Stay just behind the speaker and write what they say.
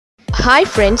Hi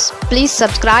friends, please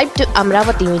subscribe to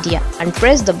Amaravathi Media and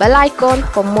press the bell icon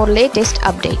for more latest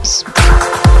updates.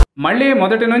 మళ్ళీ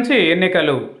మొదటి నుంచి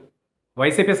ఎన్నికలు.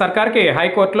 YCP సర్కార్కి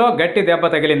హైకోర్టులో గట్టి దెబ్బ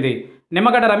తగిలింది.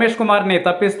 నిమ్మగడ్డ రమేష్ కుమార్ని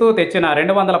తప్పిస్తూ తెచ్చిన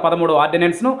 213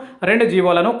 ఆర్డినెన్స్ను 2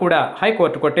 జీవోలను కూడా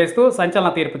హైకోర్టు కొట్టేస్తూ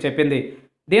సంచలన తీర్పు చెప్పింది.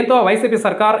 దీంతో వైసీపీ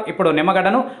సర్కార్ ఇప్పుడు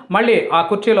నిమ్మగడ్డను మళ్ళీ ఆ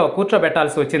కుర్చీలో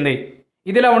కూర్చోబెట్టాల్సి వచ్చింది.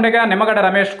 ఇదిలా ఉండగా నిమ్మగడ్డ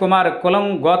రమేష్ కుమార్ కులం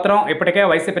గోత్రం ఇప్పటికే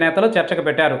వైసీపీ నేతలు చర్చకు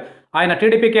పెట్టారు. ఆయన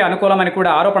టీడీపీకి అనుకూలమని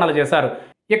కూడా ఆరోపణలు చేశారు.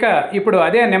 ఇక ఇప్పుడు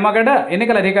అదే నిమ్మగడ్డ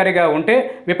ఎన్నికల అధికారిగా ఉంటే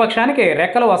విపక్షానికి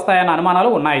రెక్కలు వస్తాయన్న అనుమానాలు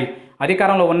ఉన్నాయి.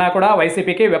 అధికారంలో ఉన్నా కూడా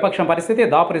వైసీపీకి విపక్షం పరిస్థితి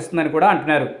దాపురిస్తుందని కూడా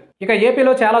అంటున్నారు. ఇక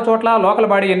ఏపీలో చాలా చోట్ల లోకల్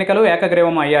బాడీ ఎన్నికలు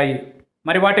ఏకగ్రీవం అయ్యాయి.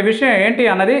 మరి వాటి విషయం ఏంటి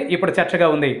అన్నది ఇప్పుడు చర్చగా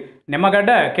ఉంది.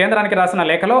 నిమ్మగడ్డ కేంద్రానికి రాసిన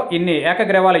లేఖలో ఇన్ని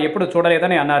ఏకగ్రీవాలు ఎప్పుడు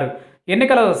చూడలేదని అన్నారు.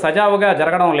 ఎన్నికలు సజావుగా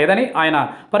జరగడం లేదని ఆయన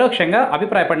పరోక్షంగా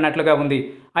అభిప్రాయపడినట్లుగా ఉంది.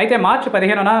 అయితే మార్చి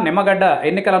 15న నిమ్మగడ్డ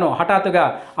ఎన్నికలను హఠాత్తుగా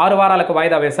 6 వారాలకు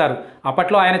వాయిదా వేశారు.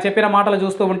 అప్పట్లో ఆయన చెప్పిన మాటలు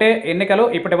చూస్తూ ఉంటే ఎన్నికలు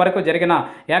ఇప్పటి వరకు జరిగిన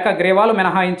ఏకగ్రీవాలు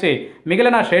మినహాయించి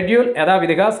మిగిలిన షెడ్యూల్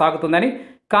యథావిధిగా సాగుతుందని,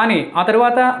 కానీ ఆ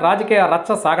తరువాత రాజకీయ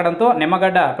రచ్చ సాగడంతో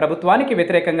నిమ్మగడ్డ ప్రభుత్వానికి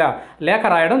వ్యతిరేకంగా లేఖ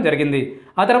రాయడం జరిగింది.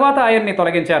 ఆ తర్వాత ఆయన్ని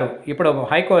తొలగించారు. ఇప్పుడు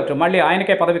హైకోర్టు మళ్ళీ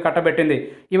ఆయనకే పదవి కట్టబెట్టింది.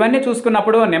 ఇవన్నీ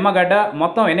చూసుకున్నప్పుడు నిమ్మగడ్డ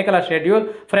మొత్తం ఎన్నికల షెడ్యూల్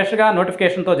ఫ్రెష్గా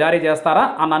నోటిఫికేషన్తో జారీ చేస్తారా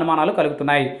అన్న అనుమానాలు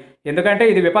కలుగుతున్నాయి. ఎందుకంటే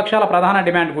ఇది విపక్షాల ప్రధాన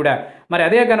డిమాండ్ కూడా. మరి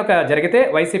అదే గనుక జరిగితే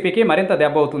వైసీపీకి మరింత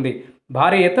దెబ్బ అవుతుంది.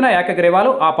 భారీ ఎత్తున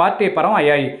ఏకగ్రీవాలు ఆ పార్టీ పరం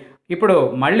అయ్యాయి. ఇప్పుడు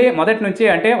మళ్ళీ మొదటి నుంచి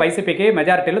అంటే వైసీపీకి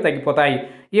మెజారిటీలు తగ్గిపోతాయి.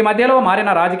 ఈ మధ్యలో మారిన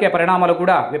రాజకీయ పరిణామాలు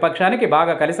కూడా విపక్షానికి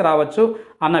బాగా కలిసి రావచ్చు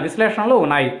అన్న విశ్లేషణలు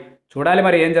ఉన్నాయి. చూడాలి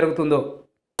మరి ఏం జరుగుతుందో.